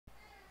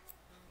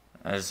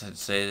I just had to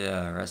say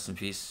rest in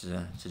peace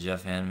to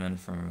Jeff Hanneman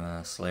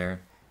from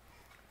Slayer.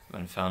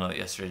 When I found out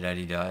yesterday that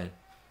he died.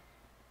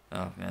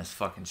 Oh man, it's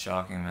fucking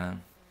shocking,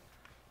 man.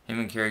 Him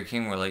and Kerry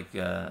King were like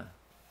the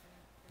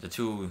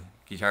two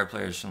guitar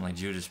players from like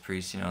Judas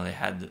Priest. You know, they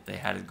had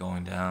it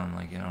going down,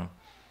 like, you know,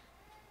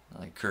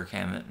 like Kirk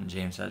Hammett and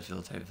James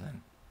Hetfield type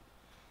thing.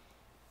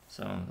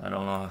 So I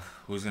don't know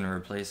who's gonna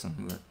replace him,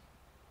 but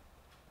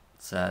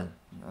it's sad.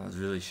 I was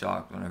really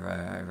shocked whenever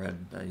I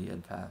read that he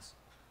had passed.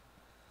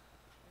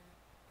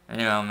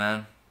 Anyhow,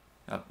 man,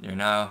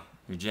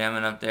 you're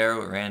jamming up there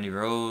with Randy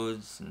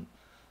Rhoads and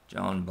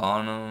John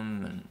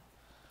Bonham and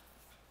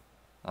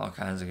all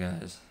kinds of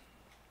guys.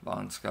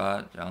 Bon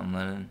Scott, John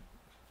Lennon,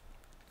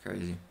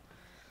 crazy.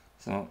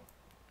 So,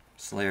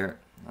 Slayer,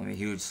 I'm a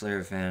huge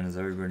Slayer fan, as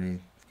everybody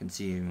can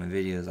see in my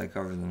videos. I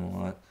cover them a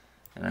lot,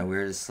 and I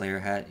wear the Slayer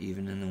hat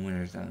even in the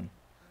wintertime.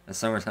 The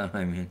summertime,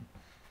 I mean.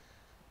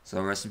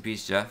 So rest in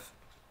peace, Jeff,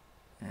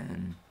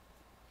 and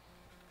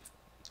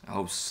I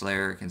hope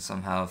Slayer can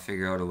somehow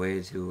figure out a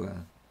way to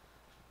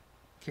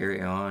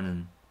carry on,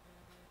 and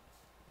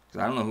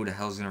cause I don't know who the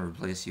hell's gonna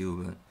replace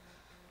you,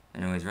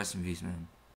 but anyways, rest in peace, man.